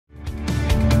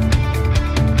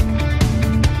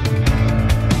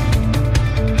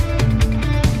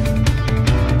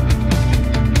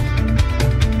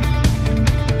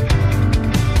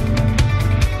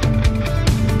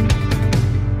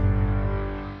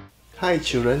Hi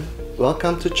children,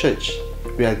 welcome to church.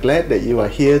 We are glad that you are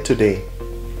here today.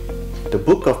 The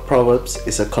book of Proverbs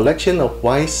is a collection of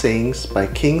wise sayings by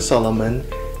King Solomon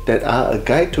that are a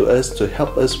guide to us to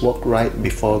help us walk right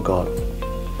before God.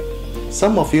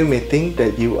 Some of you may think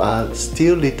that you are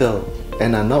still little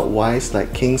and are not wise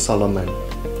like King Solomon.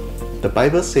 The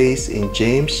Bible says in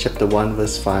James chapter 1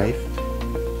 verse 5,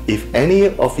 "If any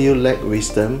of you lack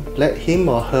wisdom, let him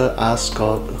or her ask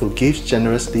God, who gives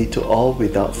generously to all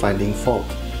without finding fault,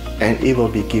 and it will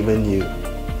be given you."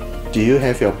 Do you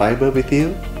have your Bible with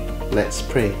you? Let's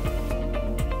pray.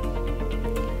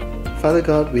 Father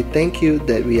God, we thank you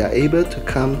that we are able to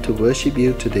come to worship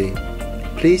you today.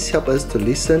 Please help us to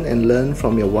listen and learn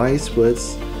from your wise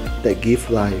words that give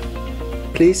life.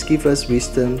 Please give us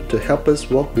wisdom to help us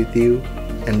walk with you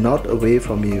and not away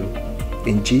from you.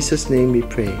 In Jesus' name we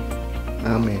pray.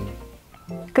 Amen.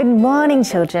 Good morning,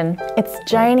 children. It's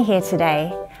Joan here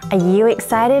today. Are you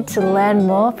excited to learn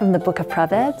more from the book of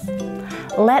Proverbs?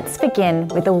 Let's begin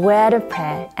with a word of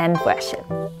prayer and worship.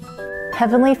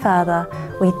 Heavenly Father,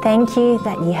 we thank you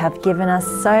that you have given us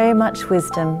so much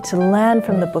wisdom to learn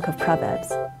from the book of Proverbs.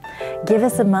 Give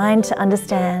us a mind to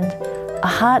understand,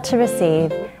 a heart to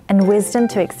receive, and wisdom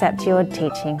to accept your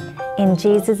teaching. In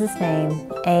Jesus'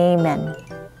 name, amen.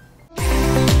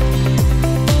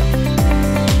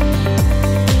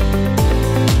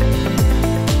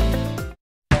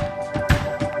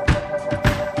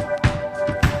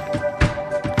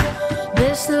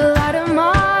 This little light of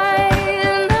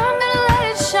mine, I'm gonna let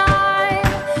it shine.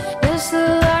 This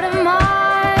little light of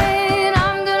mine,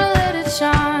 I'm gonna let it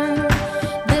shine.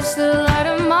 This little light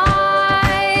of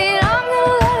mine, I'm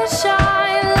gonna let it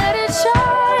shine. Let it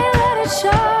shine, let it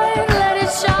shine, let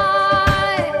it shine.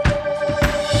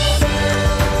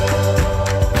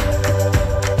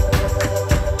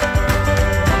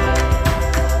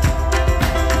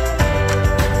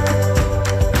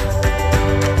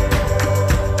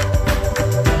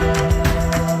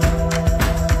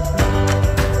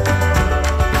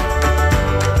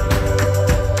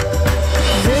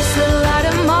 This little light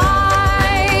of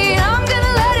mine, I'm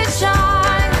gonna let it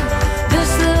shine.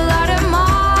 This little light of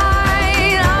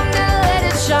mine, I'm gonna let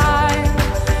it shine.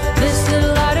 This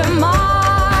little light of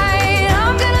mine,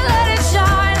 I'm gonna let it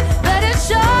shine. Let it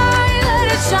shine, let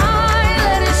it shine,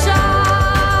 let it shine.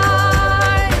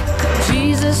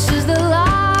 Jesus is the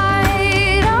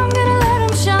light, I'm gonna let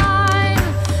him shine.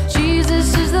 Jesus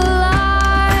is the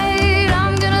light,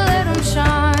 I'm gonna let him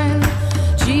shine.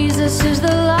 Jesus is the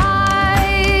light.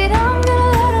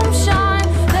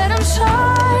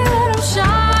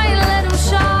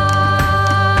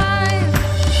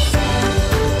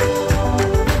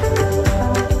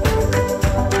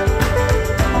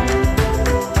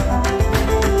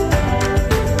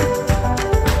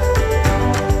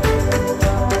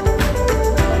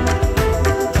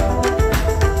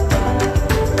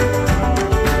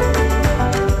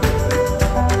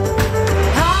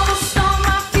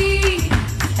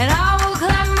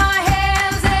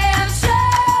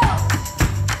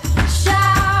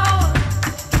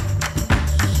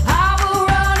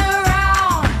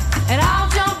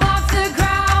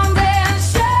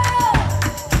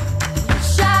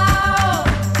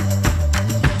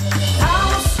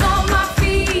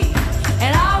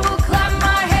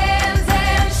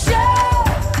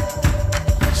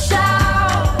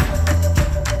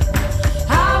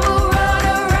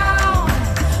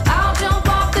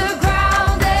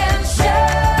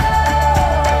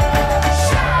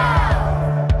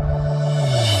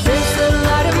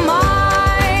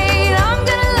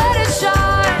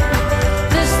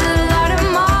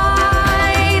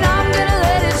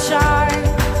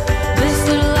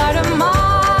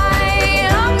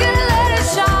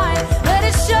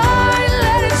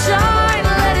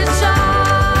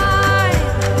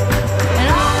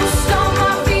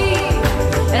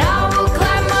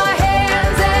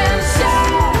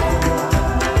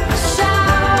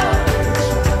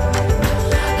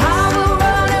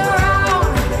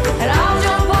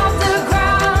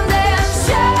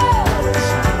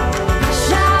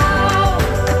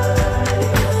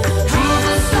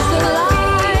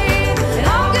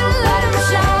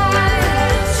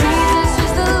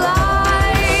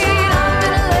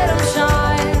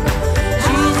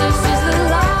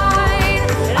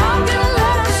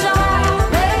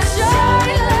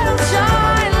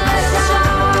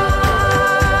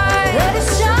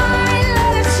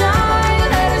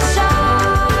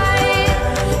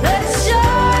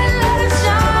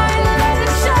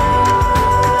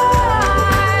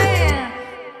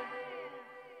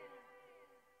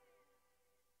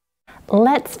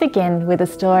 Let's begin with a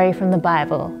story from the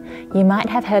Bible. You might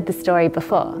have heard the story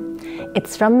before.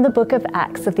 It's from the book of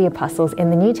Acts of the Apostles in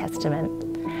the New Testament.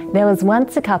 There was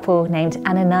once a couple named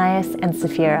Ananias and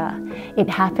Sapphira. It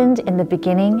happened in the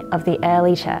beginning of the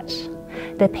early church.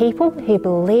 The people who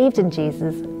believed in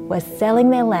Jesus were selling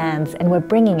their lands and were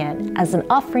bringing it as an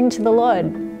offering to the Lord.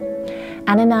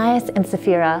 Ananias and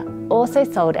Sapphira also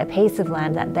sold a piece of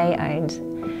land that they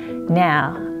owned.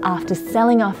 Now, after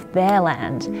selling off their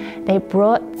land, they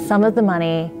brought some of the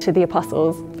money to the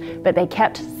apostles, but they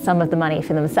kept some of the money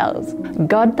for themselves.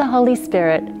 God the Holy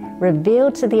Spirit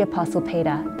revealed to the apostle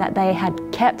Peter that they had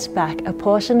kept back a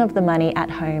portion of the money at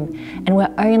home and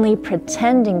were only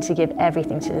pretending to give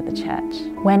everything to the church.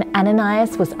 When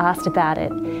Ananias was asked about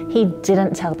it, he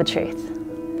didn't tell the truth.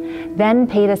 Then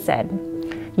Peter said,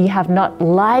 "You have not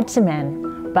lied to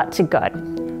men, but to God,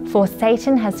 for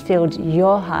Satan has filled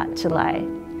your heart to lie."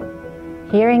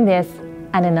 Hearing this,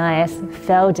 Ananias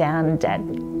fell down dead.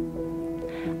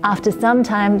 After some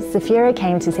time, Sapphira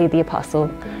came to see the apostle,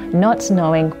 not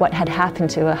knowing what had happened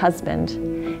to her husband.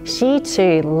 She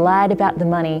too lied about the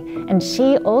money, and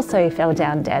she also fell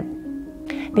down dead.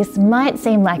 This might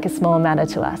seem like a small matter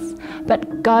to us,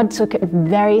 but God took it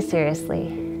very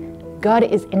seriously. God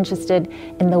is interested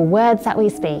in the words that we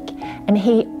speak, and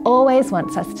He always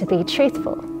wants us to be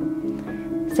truthful.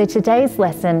 So today's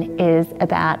lesson is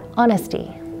about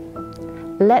honesty.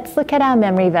 Let's look at our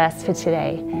memory verse for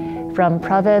today from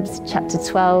Proverbs chapter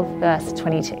 12, verse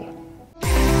 22.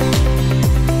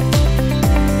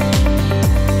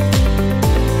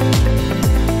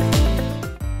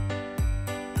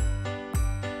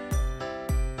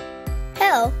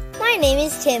 Hello, my name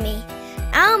is Timmy.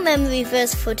 Our memory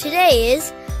verse for today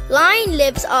is, "Lying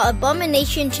lips are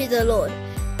abomination to the Lord,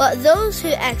 but those who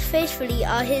act faithfully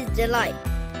are His delight."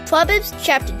 Proverbs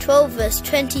chapter 12 verse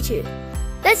 22.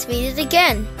 Let's read it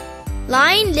again.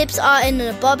 "Lying lips are an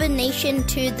abomination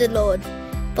to the Lord,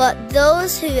 but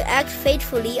those who act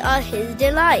faithfully are His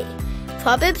delight."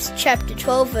 Proverbs chapter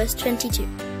 12 verse 22.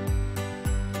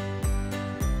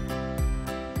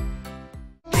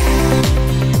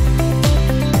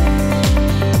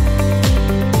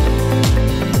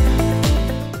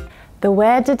 The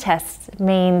word detest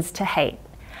means to hate.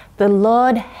 The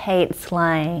Lord hates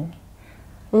lying.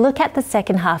 Look at the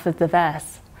second half of the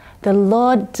verse. The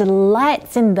Lord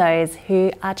delights in those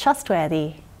who are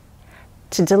trustworthy.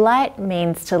 To delight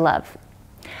means to love.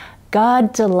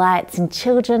 God delights in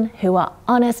children who are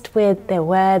honest with their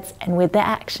words and with their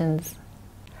actions.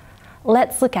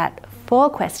 Let's look at 4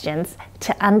 questions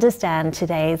to understand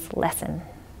today's lesson.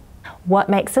 What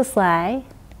makes us lie?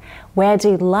 Where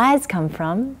do lies come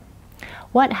from?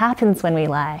 What happens when we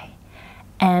lie?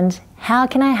 And how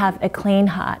can I have a clean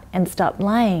heart and stop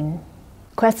lying?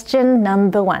 Question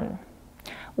number 1.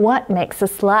 What makes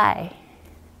us lie?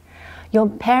 Your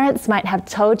parents might have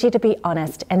told you to be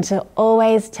honest and to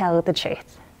always tell the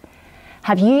truth.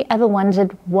 Have you ever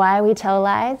wondered why we tell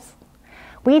lies?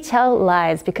 We tell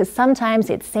lies because sometimes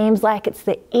it seems like it's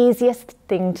the easiest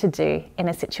thing to do in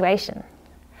a situation.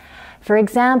 For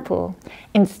example,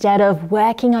 instead of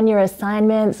working on your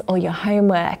assignments or your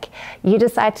homework, you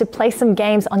decide to play some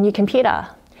games on your computer.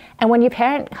 And when your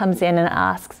parent comes in and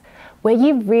asks, "Were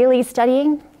you really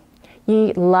studying?"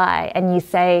 you lie and you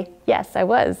say, "Yes, I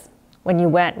was," when you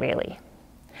weren't really.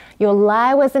 Your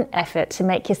lie was an effort to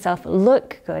make yourself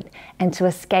look good and to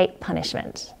escape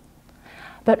punishment.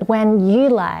 But when you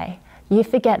lie, you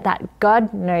forget that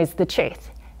God knows the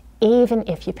truth, even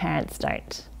if your parents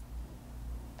don't.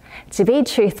 To be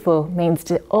truthful means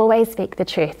to always speak the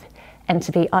truth and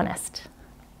to be honest.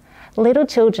 Little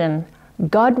children,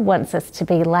 God wants us to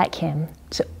be like Him,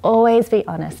 to always be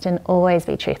honest and always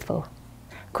be truthful.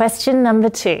 Question number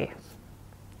 2.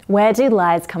 Where do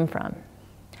lies come from?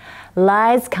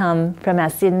 Lies come from our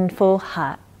sinful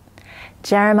heart.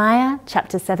 Jeremiah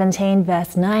chapter 17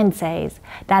 verse 9 says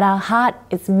that our heart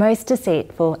is most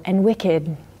deceitful and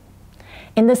wicked.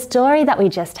 In the story that we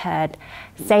just heard,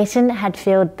 Satan had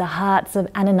filled the hearts of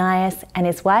Ananias and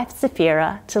his wife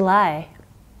Sapphira to lie.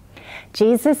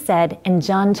 Jesus said in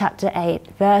John chapter 8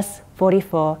 verse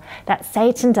 44 that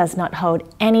Satan does not hold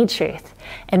any truth,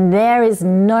 and there is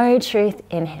no truth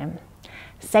in him.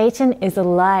 Satan is a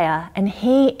liar, and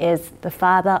he is the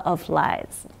father of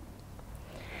lies.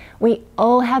 We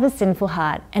all have a sinful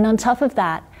heart, and on top of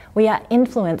that, we are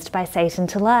influenced by Satan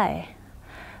to lie.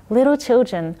 Little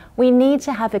children, we need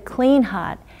to have a clean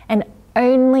heart, and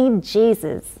only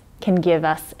Jesus can give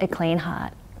us a clean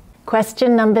heart.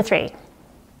 Question number 3.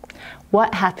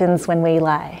 What happens when we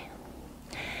lie?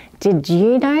 Did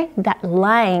you know that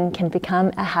lying can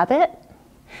become a habit?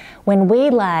 When we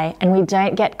lie and we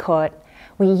don't get caught,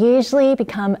 we usually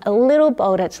become a little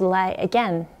bolder to lie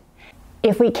again.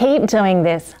 If we keep doing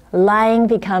this, lying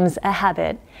becomes a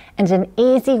habit and an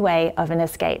easy way of an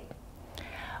escape.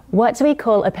 What do we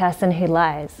call a person who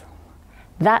lies?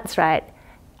 That's right,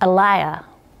 a liar.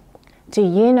 Do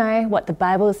you know what the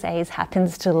Bible says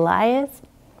happens to liars?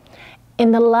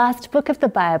 In the last book of the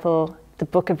Bible, the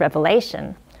book of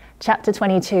Revelation, chapter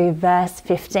 22, verse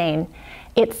 15,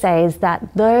 it says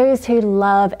that those who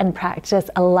love and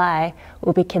practice a lie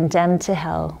will be condemned to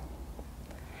hell.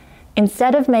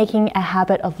 Instead of making a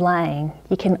habit of lying,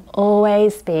 you can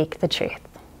always speak the truth.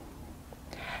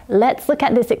 Let's look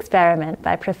at this experiment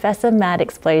by Professor Mad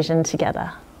Explosion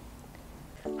together.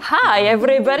 Hi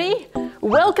everybody!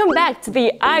 Welcome back to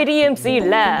the IDMC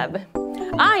lab.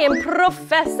 I am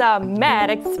Professor Mad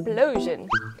Explosion.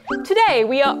 Today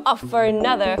we are off for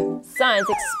another science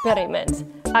experiment.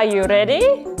 Are you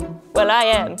ready? Well, I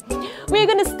am. We're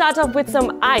going to start off with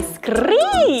some ice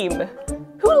cream.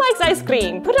 Who likes ice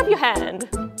cream? Put up your hand.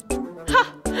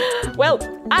 Ha! Well,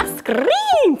 ice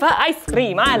cream for ice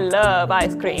cream. I love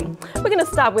ice cream. We're going to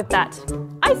start with that.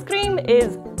 Ice cream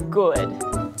is good.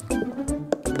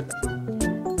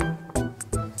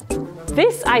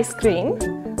 This ice cream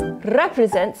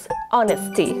represents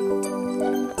honesty.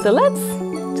 So let's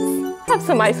just have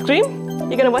some ice cream.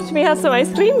 You're gonna watch me have some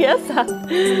ice cream, yes?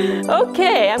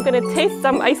 Okay, I'm gonna taste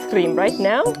some ice cream right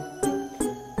now.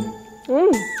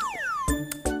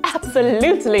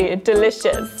 Absolutely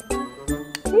delicious.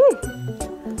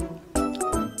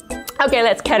 Okay,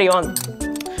 let's carry on.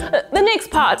 The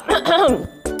next part,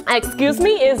 excuse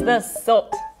me, is the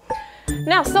salt.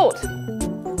 Now, salt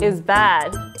is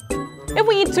bad. If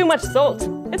we eat too much salt,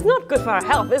 it's not good for our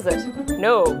health, is it?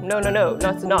 No,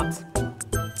 it's not.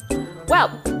 Well,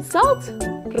 salt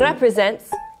represents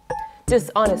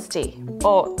dishonesty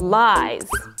or lies,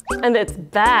 and it's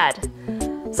bad.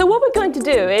 So what we're going to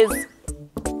do is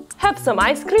have some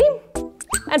ice cream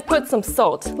and put some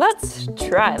salt. Let's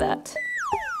try that.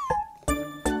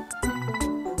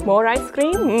 More ice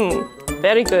cream?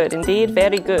 Very good, indeed,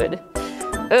 very good.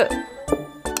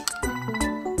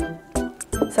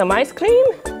 Some ice cream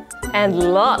and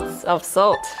lots of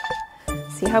salt.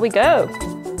 See how we go.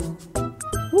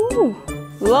 Ooh,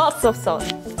 lots of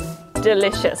salt.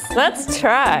 Delicious. Let's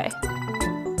try.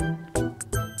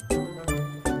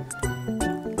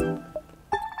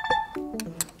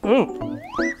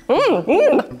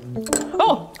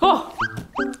 Oh.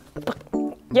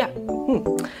 Yeah.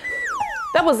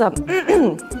 That was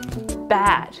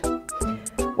bad.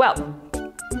 Well,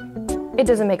 it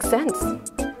doesn't make sense.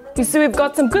 You see, we've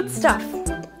got some good stuff,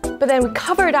 but then we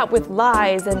cover it up with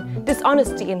lies and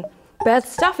dishonesty and bad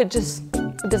stuff. It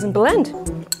doesn't blend.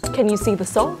 Can you see the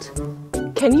salt?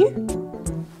 Can you?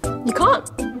 You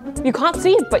can't. You can't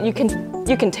see it, but you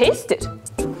can taste it.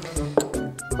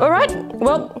 All right,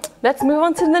 well, let's move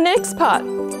on to the next part.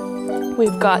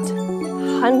 We've got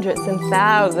hundreds and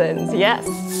thousands, yes,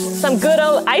 some good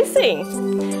old icing.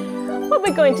 What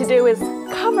we're going to do is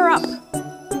cover up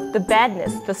the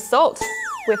badness, the salt,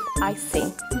 with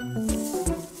icing.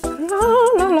 La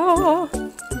la la.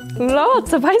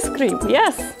 Lots of ice cream,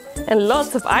 yes, and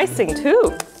lots of icing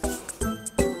too.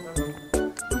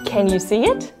 Can you see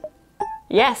it?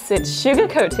 Yes, it's sugar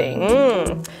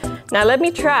coating. Now let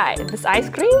me try this ice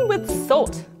cream with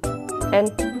salt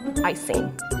and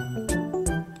icing.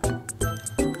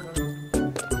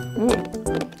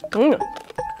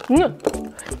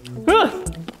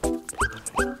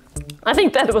 I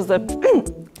think that was a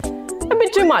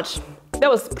bit too much. That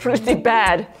was pretty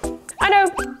bad. I know,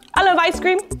 I love ice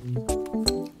cream.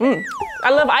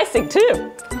 I love icing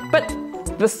too, but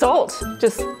the salt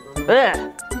just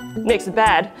makes it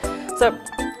bad, so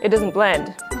it doesn't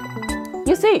blend.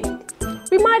 You see,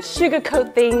 we might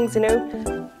sugarcoat things, you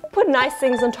know, put nice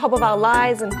things on top of our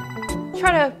lies and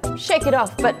try to shake it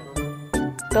off, but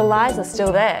the lies are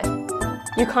still there.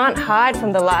 You can't hide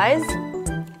from the lies.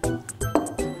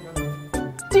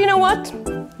 Do you know what?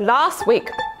 Last week,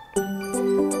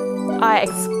 I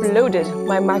exploded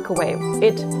my microwave.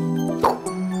 It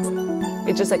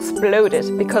just exploded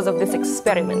because of this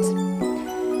experiment.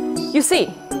 You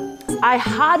see, I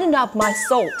hardened up my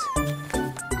salt.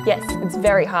 Yes, it's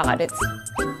very hard. It's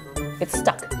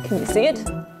stuck. Can you see it?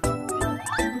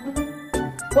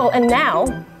 Well, and now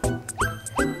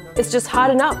it's just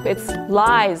hardened up. It's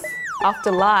lies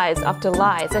after lies after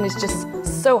lies, and it's just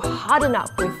so hardened up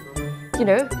with, you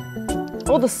know,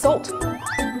 all the salt.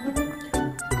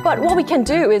 But what we can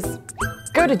do is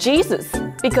go to Jesus,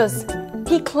 because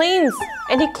he cleans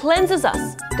and he cleanses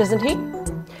us, doesn't he?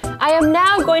 I am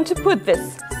now going to put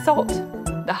this salt,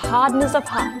 the hardness of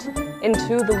heart,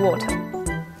 into the water.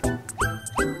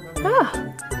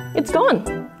 It's gone.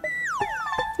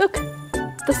 Look,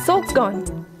 the The salt's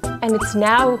gone, and it's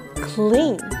now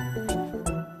clean.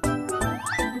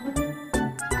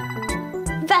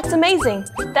 That's amazing.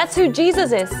 That's who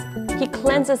Jesus is. He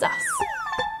cleanses us.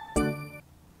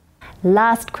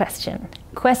 Last question.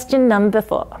 Question number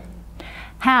 4.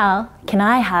 How can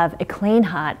I have a clean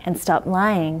heart and stop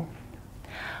lying?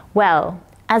 Well,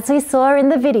 as we saw in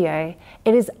the video,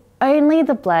 it is only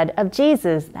the blood of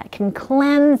Jesus that can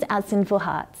cleanse our sinful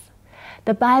hearts.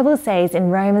 The Bible says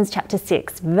in Romans chapter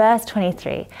 6, verse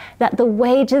 23, that the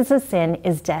wages of sin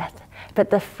is death, but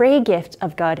the free gift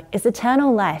of God is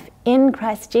eternal life in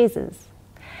Christ Jesus.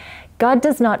 God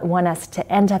does not want us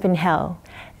to end up in hell.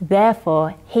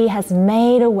 Therefore, He has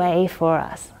made a way for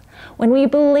us. When we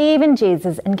believe in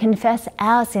Jesus and confess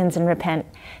our sins and repent,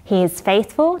 He is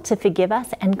faithful to forgive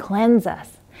us and cleanse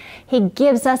us. He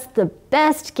gives us the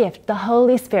best gift, the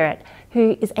Holy Spirit,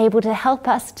 who is able to help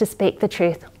us to speak the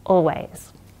truth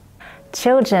always.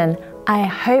 Children, I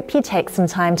hope you take some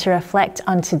time to reflect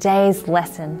on today's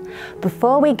lesson.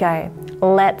 Before we go,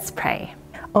 let's pray.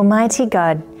 Almighty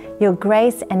God, your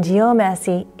grace and your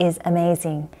mercy is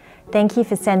amazing. Thank you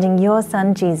for sending your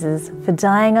Son Jesus for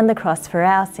dying on the cross for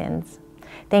our sins.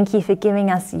 Thank you for giving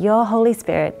us your Holy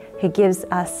Spirit who gives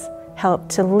us help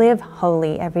to live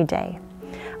holy every day.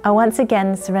 I once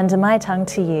again surrender my tongue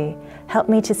to you. Help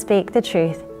me to speak the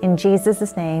truth. In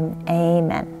Jesus' name,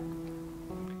 amen.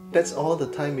 That's all the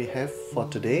time we have for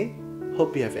today.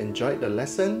 Hope you have enjoyed the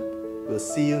lesson. We'll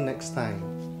see you next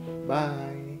time.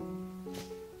 Bye.